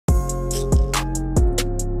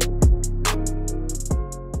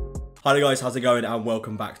Hi guys, how's it going, and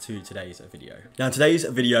welcome back to today's video. Now in today's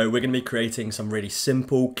video we're going to be creating some really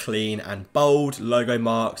simple, clean and bold logo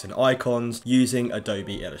marks and icons using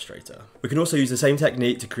Adobe Illustrator. We can also use the same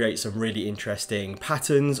technique to create some really interesting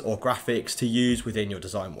patterns or graphics to use within your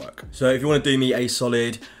design work. So if you want to do me a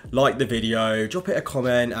solid, like the video, drop it a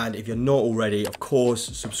comment, and if you're not already, of course,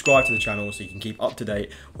 subscribe to the channel so you can keep up to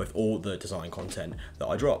date with all the design content that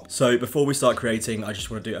I drop. So before we start creating, I just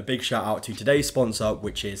want to do a big shout out to today's sponsor,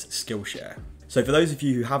 which is Skillshare. So for those of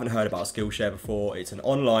you who haven't heard about Skillshare before, it's an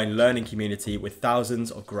online learning community with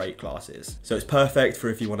thousands of great classes. So it's perfect for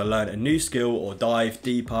if you want to learn a new skill or dive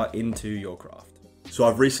deeper into your craft. So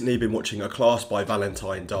I've recently been watching a class by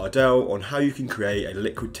Valentine Dardell on how you can create a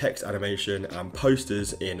liquid text animation and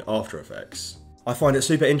posters in After Effects. I find it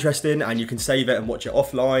super interesting, and you can save it and watch it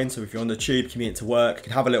offline, so if you're on the tube commuting to work, you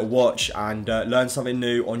can have a little watch and learn something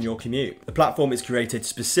new on your commute. The platform is created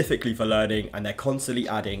specifically for learning, and they're constantly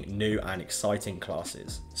adding new and exciting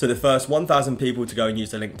classes. So the first 1,000 people to go and use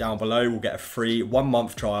the link down below will get a free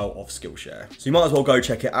 1-month trial of Skillshare. So you might as well go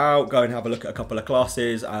check it out, go and have a look at a couple of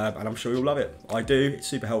classes, and I'm sure you'll love it. I do, it's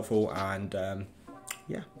super helpful, and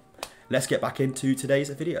yeah. Let's get back into today's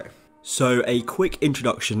video. So a quick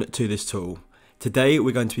introduction to this tool. Today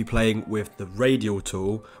we're going to be playing with the radial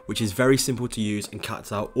tool, which is very simple to use and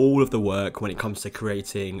cuts out all of the work when it comes to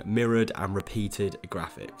creating mirrored and repeated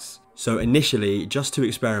graphics. So initially, just to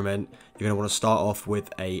experiment, you're going to want to start off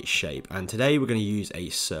with a shape, and today we're going to use a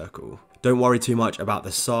circle. Don't worry too much about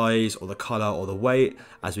the size or the color or the weight,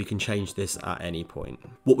 as we can change this at any point.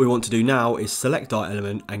 What we want to do now is select our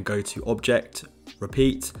element and go to Object,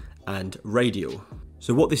 Repeat and Radial.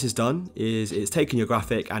 So what this has done is it's taken your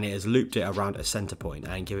graphic and it has looped it around a center point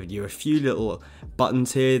and given you a few little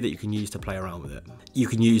buttons here that you can use to play around with it. You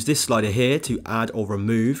can use this slider here to add or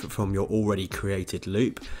remove from your already created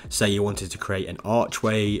loop. Say you wanted to create an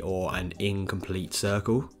archway or an incomplete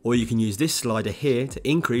circle. Or you can use this slider here to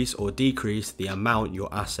increase or decrease the amount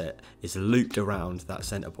your asset is looped around that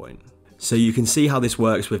center point. So you can see how this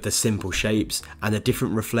works with the simple shapes and the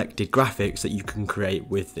different reflected graphics that you can create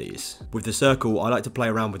with these. With the circle, I like to play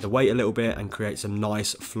around with the weight a little bit and create some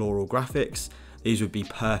nice floral graphics. These would be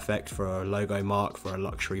perfect for a logo mark for a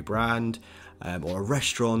luxury brand or a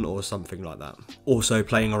restaurant or something like that. Also,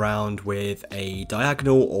 playing around with a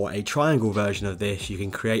diagonal or a triangle version of this, you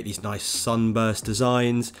can create these nice sunburst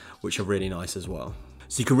designs, which are really nice as well.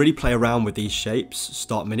 So you can really play around with these shapes,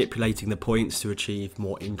 start manipulating the points to achieve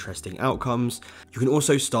more interesting outcomes. You can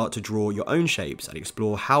also start to draw your own shapes and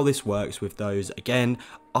explore how this works with those, again,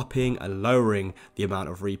 upping and lowering the amount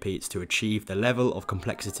of repeats to achieve the level of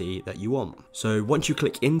complexity that you want. So once you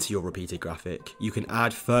click into your repeated graphic, you can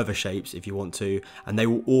add further shapes if you want to, and they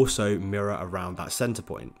will also mirror around that center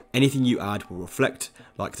point. Anything you add will reflect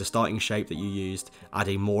like the starting shape that you used,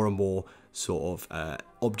 adding more and more sort of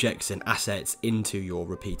objects and assets into your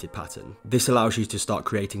repeated pattern. This allows you to start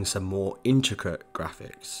creating some more intricate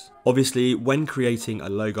graphics. Obviously, when creating a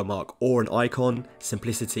logo mark or an icon,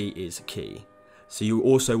 simplicity is key. So you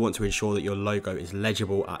also want to ensure that your logo is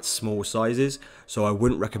legible at small sizes, so I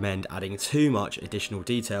wouldn't recommend adding too much additional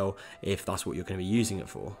detail if that's what you're going to be using it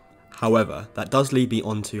for. However, that does lead me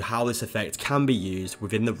on to how this effect can be used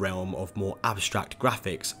within the realm of more abstract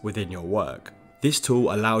graphics within your work. This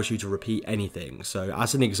tool allows you to repeat anything, so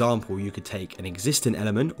as an example, you could take an existing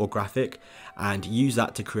element or graphic and use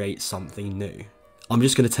that to create something new. I'm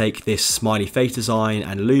just going to take this smiley face design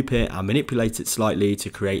and loop it and manipulate it slightly to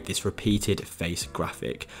create this repeated face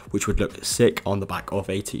graphic, which would look sick on the back of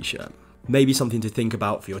a t-shirt. Maybe something to think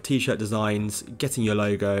about for your t-shirt designs, getting your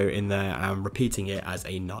logo in there and repeating it as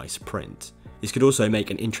a nice print. This could also make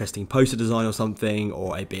an interesting poster design or something,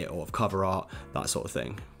 or a bit of cover art, that sort of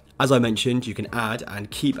thing. As I mentioned, you can add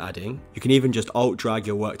and keep adding. You can even just alt drag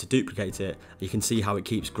your work to duplicate it. You can see how it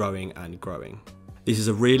keeps growing and growing. This is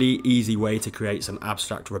a really easy way to create some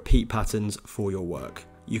abstract repeat patterns for your work.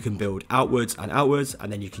 You can build outwards,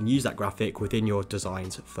 and then you can use that graphic within your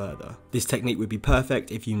designs further. This technique would be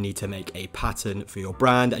perfect if you need to make a pattern for your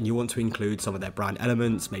brand and you want to include some of their brand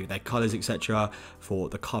elements, maybe their colors, etc., for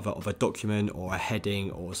the cover of a document or a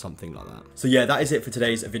heading or something like that. So yeah, that is it for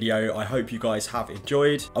today's video. I hope you guys have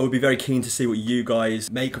enjoyed. I would be very keen to see what you guys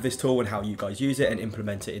make of this tool and how you guys use it and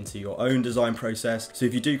implement it into your own design process. So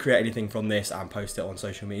if you do create anything from this and post it on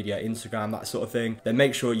social media, Instagram, that sort of thing, then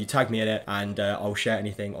make sure you tag me in it and I'll share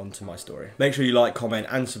anything onto my story. Make sure you like, comment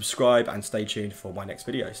and subscribe, and stay tuned for my next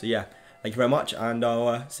video. So yeah, thank you very much, and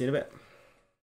I'll see you in a bit.